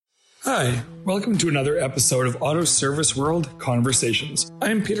Hi, welcome to another episode of Auto Service World Conversations.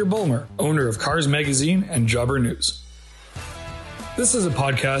 I am Peter Bulmer, owner of Cars Magazine and Jobber News. This is a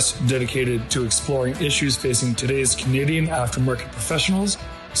podcast dedicated to exploring issues facing today's Canadian aftermarket professionals,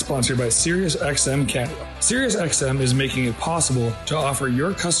 sponsored by SiriusXM Canada. SiriusXM is making it possible to offer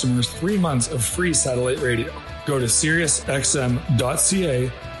your customers 3 months of free satellite radio. Go to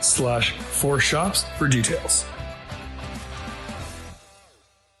SiriusXM.ca/4shops for details.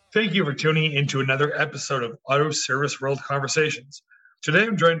 Thank you for tuning into another episode of Auto Service World Conversations. Today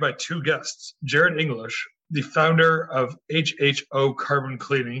I'm joined by two guests, Jared English, the founder of HHO Carbon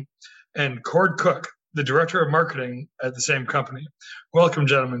Cleaning, and Cord Cook, the director of marketing at the same company. Welcome,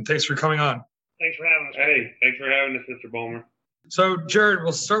 gentlemen. Thanks for coming on. Thanks for having us. Hey, thanks for having us, Mr. Bulmer. So, Jared,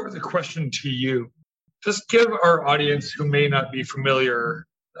 we'll start with a question to you. Just give our audience who may not be familiar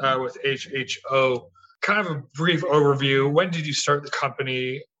with HHO kind of a brief overview. When did you start the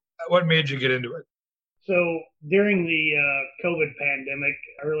company? What made you get into it? So during the COVID pandemic,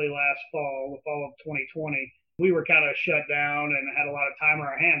 early last fall, the fall of 2020, we were kind of shut down and had a lot of time on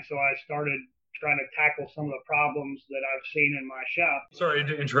our hands. So I started trying to tackle some of the problems that I've seen in my shop. Sorry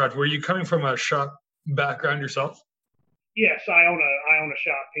to interrupt. Were you coming from a shop background yourself? Yes, I own a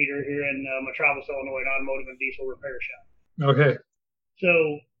shop, Peter, here in Metropolis, Illinois, an automotive and diesel repair shop. Okay.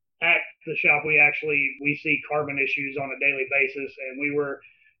 So at the shop, we see carbon issues on a daily basis, and we were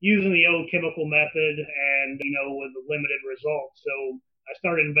using the old chemical method and, with limited results. So I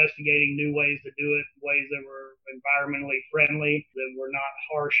started investigating new ways to do it, ways that were environmentally friendly, that were not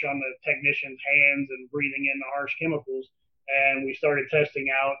harsh on the technician's hands and breathing in the harsh chemicals. And we started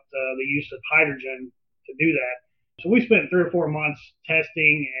testing out the use of hydrogen to do that. So we spent 3 or 4 months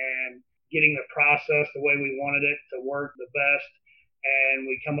testing and getting the process the way we wanted it to work the best. And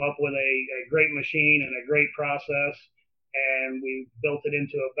we come up with a great machine and a great process. And we built it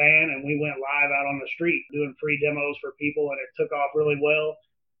into a van, and we went live out on the street doing free demos for people, and it took off really well.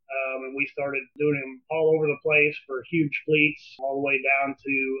 And we started doing them all over the place for huge fleets, all the way down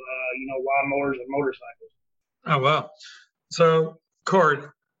to, lawnmowers and motorcycles. Oh, wow. So,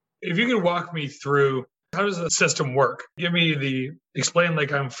 Cord, if you could walk me through, how does the system work? Give me the explain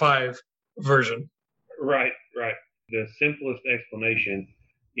like I'm 5 version. Right. The simplest explanation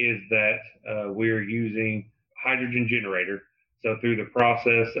is that we're using hydrogen generator. So through the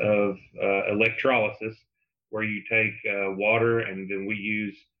process of electrolysis, where you take water and then we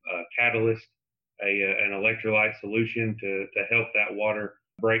use catalyst, an electrolyte solution to help that water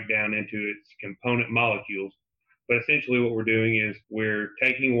break down into its component molecules. But essentially what we're doing is we're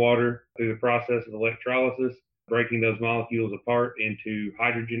taking water through the process of electrolysis, breaking those molecules apart into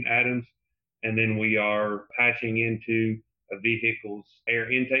hydrogen atoms, and then we are patching into a vehicle's air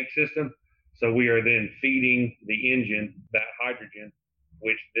intake system. So we are then feeding the engine that hydrogen,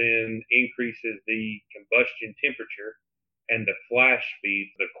 which then increases the combustion temperature and the flash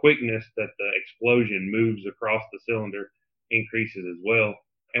speed, the quickness that the explosion moves across the cylinder increases as well.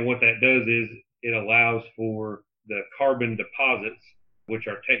 And what that does is it allows for the carbon deposits, which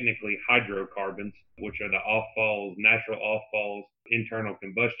are technically hydrocarbons, which are the off-falls, natural off-falls, internal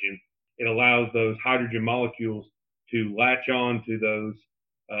combustion. It allows those hydrogen molecules to latch on to those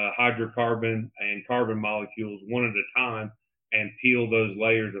hydrocarbon and carbon molecules one at a time and peel those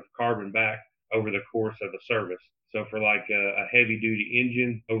layers of carbon back over the course of a service. So for like a heavy duty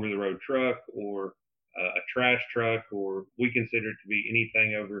engine, over the road truck, or a trash truck, or we consider it to be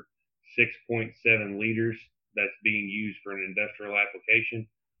anything over 6.7 liters that's being used for an industrial application,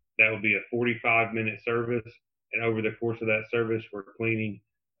 that would be a 45-minute service. And over the course of that service, we're cleaning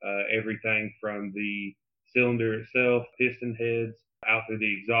everything from the cylinder itself, piston heads, out through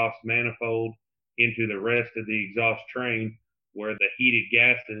the exhaust manifold, into the rest of the exhaust train, where the heated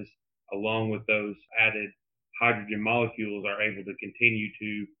gases, along with those added hydrogen molecules, are able to continue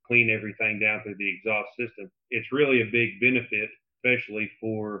to clean everything down through the exhaust system. It's really a big benefit, especially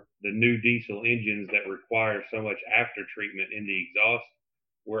for the new diesel engines that require so much after treatment in the exhaust.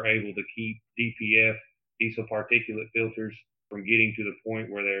 We're able to keep DPF, diesel particulate filters, from getting to the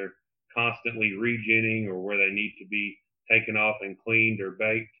point where they're constantly regenning or where they need to be taken off and cleaned or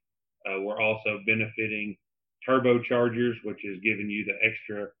baked. We're also benefiting turbochargers, which is giving you the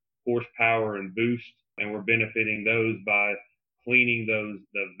extra horsepower and boost, and we're benefiting those by cleaning the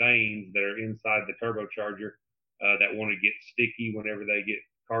veins that are inside the turbocharger that want to get sticky whenever they get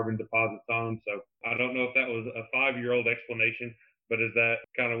carbon deposits on. So I don't know if that was a 5-year-old explanation, but is that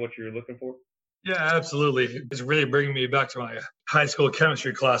kind of what you're looking for? Yeah, absolutely. It's really bringing me back to my high school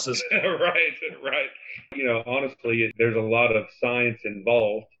chemistry classes. Right. Honestly, there's a lot of science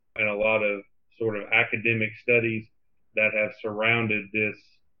involved and a lot of sort of academic studies that have surrounded this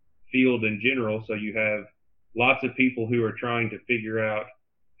field in general. So you have lots of people who are trying to figure out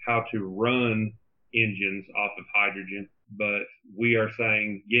how to run engines off of hydrogen. But we are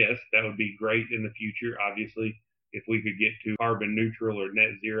saying, yes, that would be great in the future. Obviously, if we could get to carbon neutral or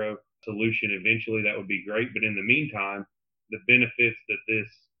net zero solution eventually, that would be great. But in the meantime, the benefits that this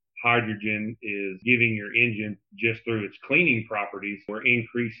hydrogen is giving your engine just through its cleaning properties, we're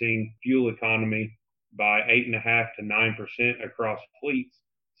increasing fuel economy by 8.5 to 9% across fleets.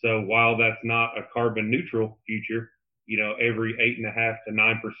 So while that's not a carbon neutral future, every 8.5 to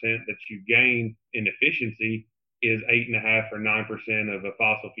 9% that you gain in efficiency is 8.5 or 9% of a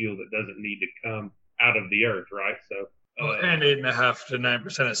fossil fuel that doesn't need to come out of the earth, right? So, and 8.5 to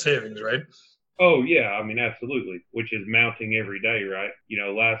 9% of savings, right? Oh yeah, I mean absolutely, which is mounting every day, right?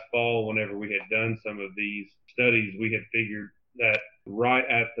 Last fall, whenever we had done some of these studies, we had figured that right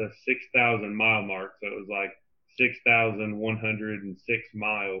at the 6,000 mile mark, so it was like 6,106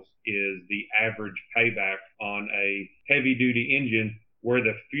 miles is the average payback on a heavy duty engine, where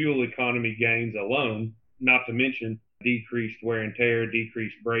the fuel economy gains alone, not to mention decreased wear and tear,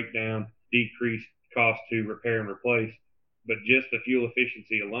 decreased breakdown, decreased cost to repair and replace, but just the fuel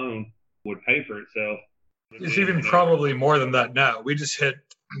efficiency alone would pay for itself. It's even probably more than that now. We just hit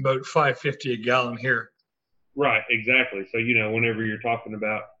about $5.50 a gallon here. Right, exactly. So, whenever you're talking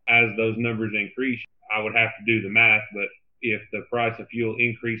about as those numbers increase, I would have to do the math, but if the price of fuel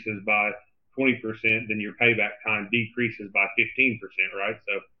increases by 20%, then your payback time decreases by 15%, right?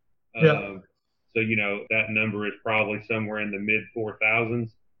 So, that number is probably somewhere in the mid 4,000s,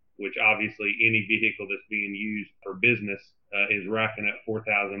 which obviously any vehicle that's being used for business is racking up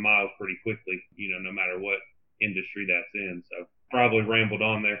 4,000 miles pretty quickly, no matter what industry that's in. So probably rambled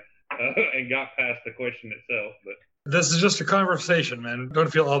on there and got past the question itself. But this is just a conversation, man.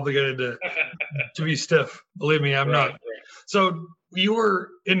 Don't feel obligated to be stiff. Believe me, I'm not. Right. So you were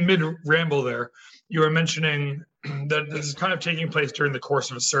in mid-ramble there. You were mentioning that this is kind of taking place during the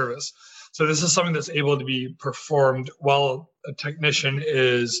course of a service. So this is something that's able to be performed while a technician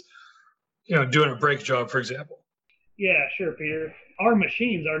is, doing a brake job, for example. Yeah, sure, Peter. Our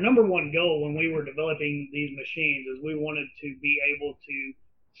machines, our number one goal when we were developing these machines is we wanted to be able to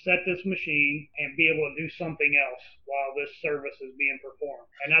set this machine and be able to do something else while this service is being performed.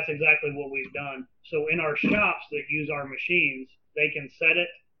 And that's exactly what we've done. So in our shops that use our machines, they can set it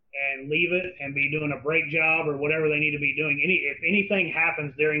and leave it and be doing a brake job or whatever they need to be doing. If anything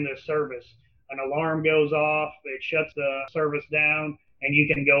happens during this service, an alarm goes off, it shuts the service down, and you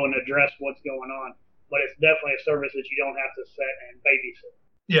can go and address what's going on. But it's definitely a service that you don't have to set and babysit.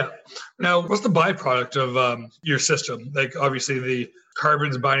 Yeah. Now, what's the byproduct of your system? Like, obviously, the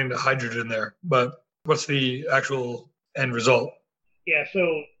carbon's binding to hydrogen there, but what's the actual end result? Yeah,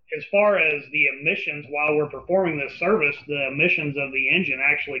 so as far as the emissions, while we're performing this service, the emissions of the engine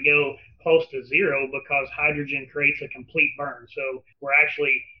actually go close to zero because hydrogen creates a complete burn. So we're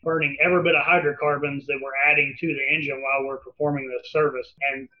actually burning every bit of hydrocarbons that we're adding to the engine while we're performing this service.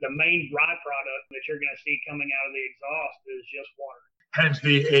 And the main byproduct that you're going to see coming out of the exhaust is just water. Hence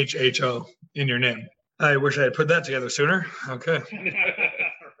the HHO in your name. I wish I had put that together sooner. Okay.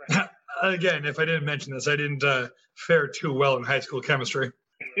 Again, if I didn't mention this, I didn't fare too well in high school chemistry.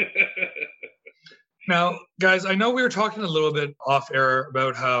 Now, guys, I know we were talking a little bit off air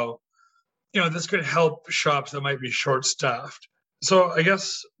about how, this could help shops that might be short-staffed. So I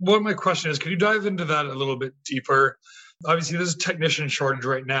guess what my question is, could you dive into that a little bit deeper? Obviously, there's a technician shortage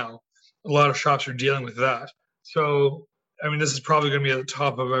right now. A lot of shops are dealing with that. So, this is probably going to be at the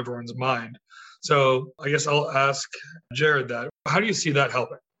top of everyone's mind. So I guess I'll ask Jared that. How do you see that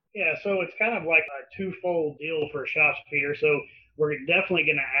helping? Yeah, so it's kind of like a twofold deal for shops, Peter. So we're definitely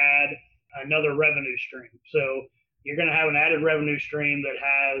going to add another revenue stream. So you're going to have an added revenue stream that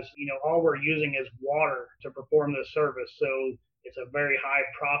has, all we're using is water to perform this service. So it's a very high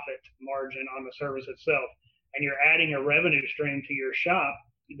profit margin on the service itself. And you're adding a revenue stream to your shop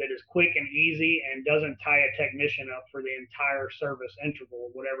that is quick and easy and doesn't tie a technician up for the entire service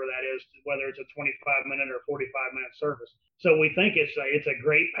interval, whatever that is, whether it's a 25-minute or 45-minute service. So we think it's a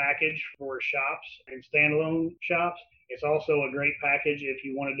great package for shops and standalone shops. It's also a great package if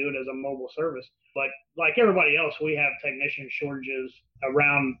you want to do it as a mobile service. But like everybody else, we have technician shortages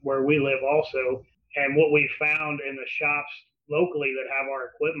around where we live also. And what we found in the shops locally that have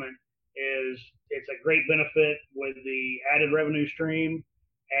our equipment is it's a great benefit with the added revenue stream,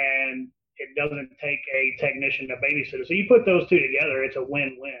 and it doesn't take a technician to babysit it. So you put those two together, it's a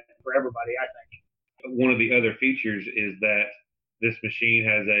win-win for everybody, I think. One of the other features is that this machine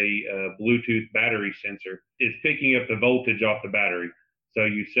has a Bluetooth battery sensor. It's picking up the voltage off the battery. So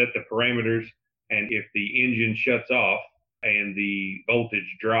you set the parameters, and if the engine shuts off, and the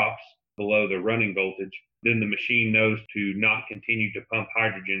voltage drops below the running voltage, then the machine knows to not continue to pump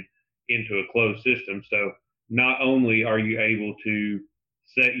hydrogen into a closed system. So not only are you able to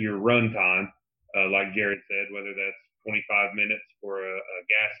set your run time, like Jared said, whether that's 25 minutes for a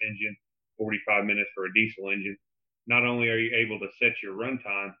gas engine, 45 minutes for a diesel engine, not only are you able to set your run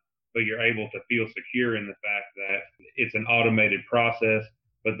time, but you're able to feel secure in the fact that it's an automated process,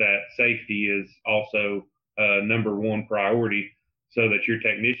 but that safety is also number one priority, so that your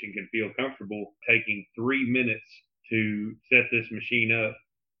technician can feel comfortable taking 3 minutes to set this machine up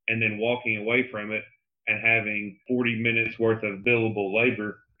and then walking away from it and having 40 minutes worth of billable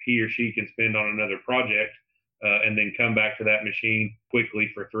labor he or she can spend on another project, and then come back to that machine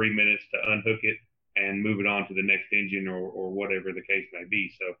quickly for 3 minutes to unhook it and move it on to the next engine or whatever the case may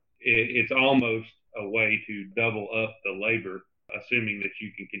be. So it's almost a way to double up the labor, assuming that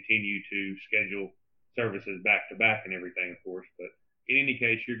you can continue to schedule services back to back and everything, of course. But in any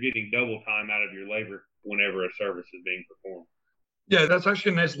case, you're getting double time out of your labor whenever a service is being performed. Yeah, that's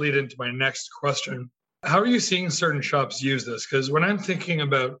actually a nice lead into my next question. How are you seeing certain shops use this? Because when I'm thinking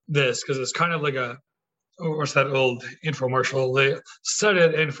about this, because it's kind of like what's that old infomercial? They set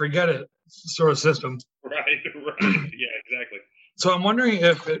it and forget it sort of system. Right. Yeah, exactly. So I'm wondering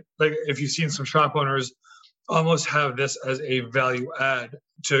if you've seen some shop owners almost have this as a value add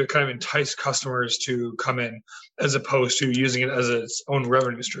to kind of entice customers to come in, as opposed to using it as its own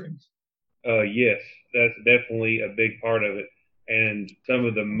revenue stream. Yes, that's definitely a big part of it. And some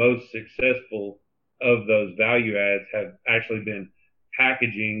of the most successful of those value adds have actually been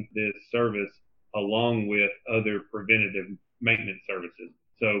packaging this service along with other preventative maintenance services.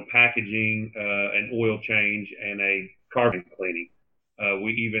 So packaging an oil change and a carbon cleaning.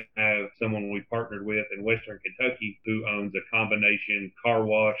 We even have someone we partnered with in Western Kentucky who owns a combination car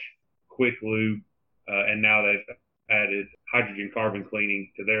wash, quick lube, and now they've added hydrogen carbon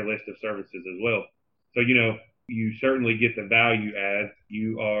cleaning to their list of services as well. So, you certainly get the value add.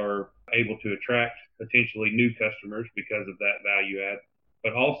 You are able to attract potentially new customers because of that value add,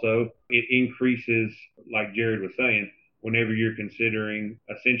 but also it increases, like Jared was saying, whenever you're considering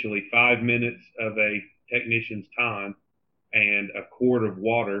essentially 5 minutes of a technician's time and a quart of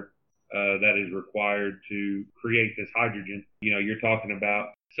water that is required to create this hydrogen. You're talking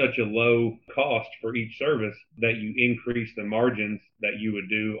about such a low cost for each service that you increase the margins that you would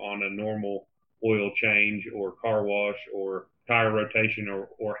do on a normal oil change or car wash or tire rotation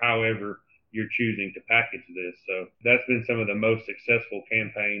or however you're choosing to package this. So that's been some of the most successful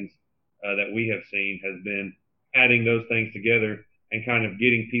campaigns that we have seen, has been adding those things together and kind of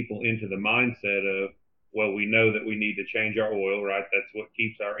getting people into the mindset of, well, we know that we need to change our oil, right? That's what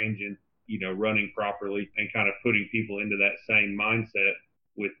keeps our engine, running properly, and kind of putting people into that same mindset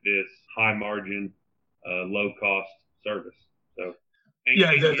with this high margin, low cost service. So,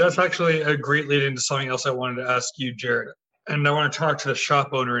 that's actually a great lead into something else I wanted to ask you, Jared. And I want to talk to the shop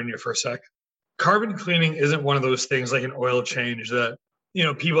owner in you for a sec. Carbon cleaning isn't one of those things like an oil change that,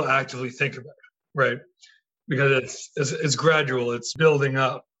 people actively think about, right? Because it's gradual, it's building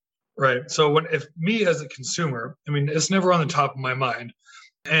up. Right. So if me as a consumer, it's never on the top of my mind,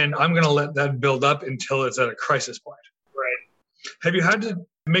 and I'm going to let that build up until it's at a crisis point. Right. Have you had to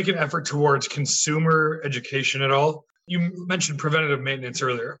make an effort towards consumer education at all? You mentioned preventative maintenance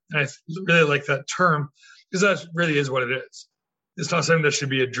earlier, and I really like that term because that really is what it is. It's not something that should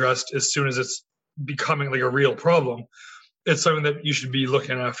be addressed as soon as it's becoming like a real problem. It's something that you should be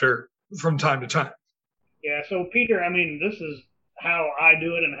looking after from time to time. Yeah. So Peter, this is how I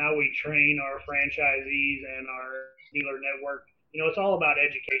do it and how we train our franchisees and our dealer network. It's all about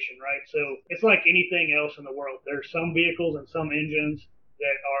education, right? So it's like anything else in the world. There's some vehicles and some engines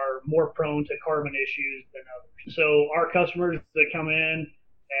that are more prone to carbon issues than others. So our customers that come in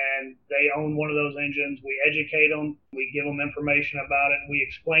and they own one of those engines, we educate them, we give them information about it, we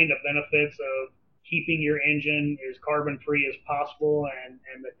explain the benefits of keeping your engine as carbon free as possible and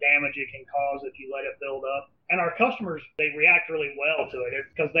the damage it can cause if you let it build up. And our customers, they react really well to it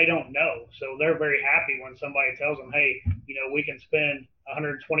because they don't know. So they're very happy when somebody tells them, hey, we can spend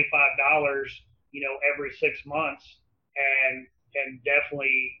 $125, every 6 months and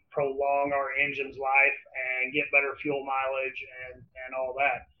definitely prolong our engine's life and get better fuel mileage and all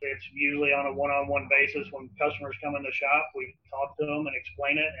that. It's usually on a one-on-one basis. When customers come in the shop, we talk to them and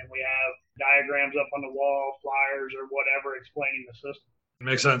explain it, and we have diagrams up on the wall, flyers or whatever explaining the system.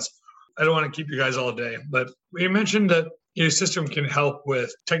 Makes sense. I don't want to keep you guys all day, but you mentioned that your system can help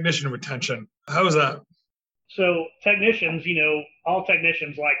with technician retention. How is that? So technicians, all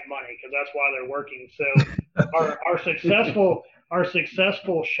technicians like money because that's why they're working. So our our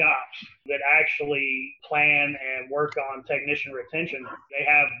successful shops that actually plan and work on technician retention, they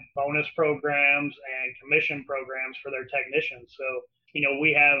have bonus programs and commission programs for their technicians. So,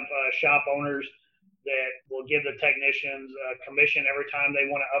 we have shop owners that will give the technicians a commission every time they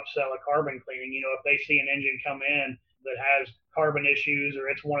want to upsell a carbon cleaning. If they see an engine come in that has carbon issues, or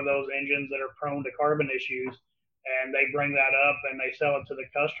it's one of those engines that are prone to carbon issues, and they bring that up and they sell it to the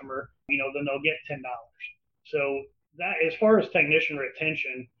customer, then they'll get $10. So that, as far as technician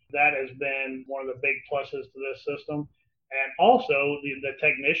retention, that has been one of the big pluses to this system. And also the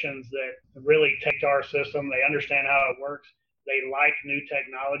technicians that really take to our system, they understand how it works. They like new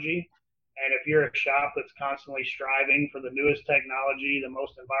technology. And if you're a shop that's constantly striving for the newest technology, the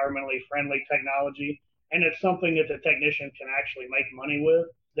most environmentally friendly technology, and it's something that the technician can actually make money with,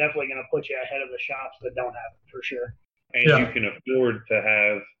 definitely going to put you ahead of the shops that don't have it, for sure. And you can afford to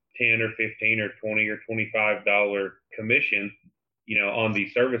have 10 or 15 or 20 or $25 commission, on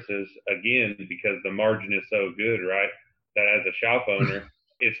these services, again, because the margin is so good, right? That as a shop owner,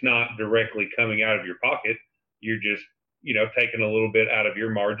 it's not directly coming out of your pocket. You're just, taking a little bit out of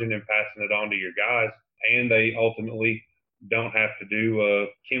your margin and passing it on to your guys. And they ultimately don't have to do a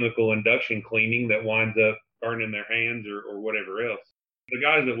chemical induction cleaning that winds up burning their hands or whatever else. The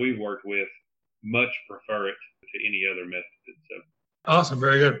guys that we've worked with much prefer it to any other method. So. Awesome.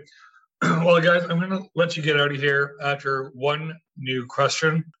 Very good. Well, guys, I'm going to let you get out of here after one new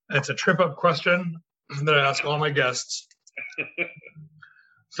question. It's a trip-up question that I ask all my guests.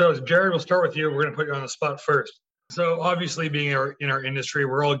 So, Jared, we'll start with you. We're going to put you on the spot first. So, obviously, being in our industry,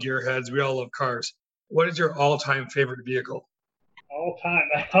 we're all gearheads. We all love cars. What is your all-time favorite vehicle? All-time?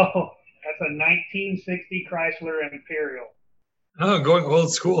 Oh, that's a 1960 Chrysler Imperial. Oh, going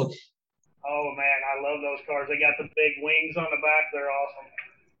old school. Oh, man, I love those cars. They got the big wings on the back. They're awesome.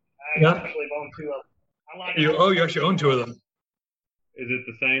 I actually own two of them. You actually own two of them. Is it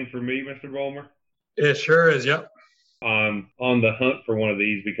the same for me, Mr. Bulmer? It sure is, yep. I'm on the hunt for one of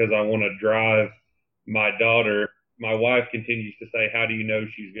these because I want to drive my daughter. My wife continues to say, how do you know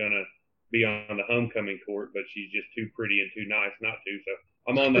she's going to be on the homecoming court? But she's just too pretty and too nice not to. So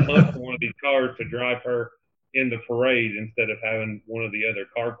I'm on the hunt for one of these cars to drive her in the parade instead of having one of the other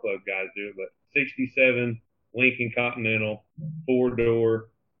car club guys do it. But 67 Lincoln Continental, 4-door.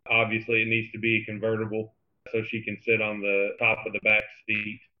 Obviously, it needs to be convertible so she can sit on the top of the back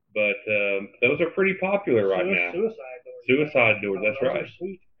seat. But those are pretty popular right now. Suicide doors, that's right.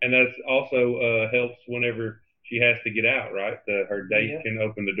 And that's also helps whenever she has to get out, right? Her date can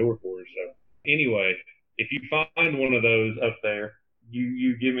open the door for her. So anyway, if you find one of those up there,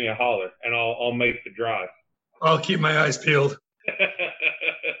 you give me a holler, and I'll make the drive. I'll keep my eyes peeled.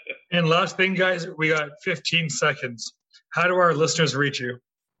 And last thing, guys, we got 15 seconds. How do our listeners reach you?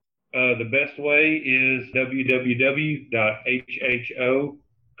 The best way is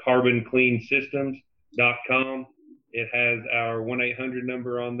www.hhocarbon-clean-systems.com. It has our 1-800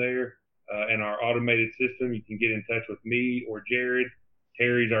 number on there and our automated system. You can get in touch with me or Jared.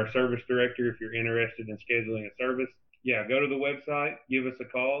 Terry's our service director if you're interested in scheduling a service. Yeah, go to the website, give us a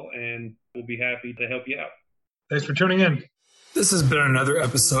call, and we'll be happy to help you out. Thanks for tuning in. This has been another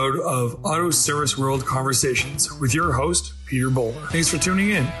episode of Auto Service World Conversations with your host, Peter Bulmer. Thanks for tuning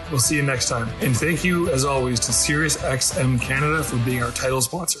in. We'll see you next time. And thank you, as always, to SiriusXM Canada for being our title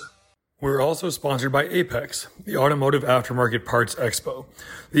sponsor. We're also sponsored by Apex, the Automotive Aftermarket Parts Expo.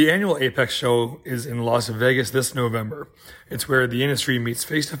 The annual Apex show is in Las Vegas this November. It's where the industry meets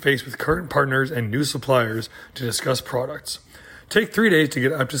face-to-face with current partners and new suppliers to discuss products. Take 3 days to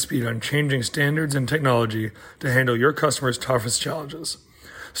get up to speed on changing standards and technology to handle your customers' toughest challenges.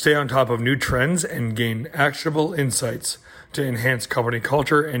 Stay on top of new trends and gain actionable insights to enhance company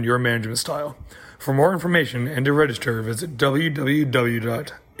culture and your management style. For more information and to register, visit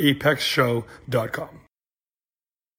www.apexshow.com.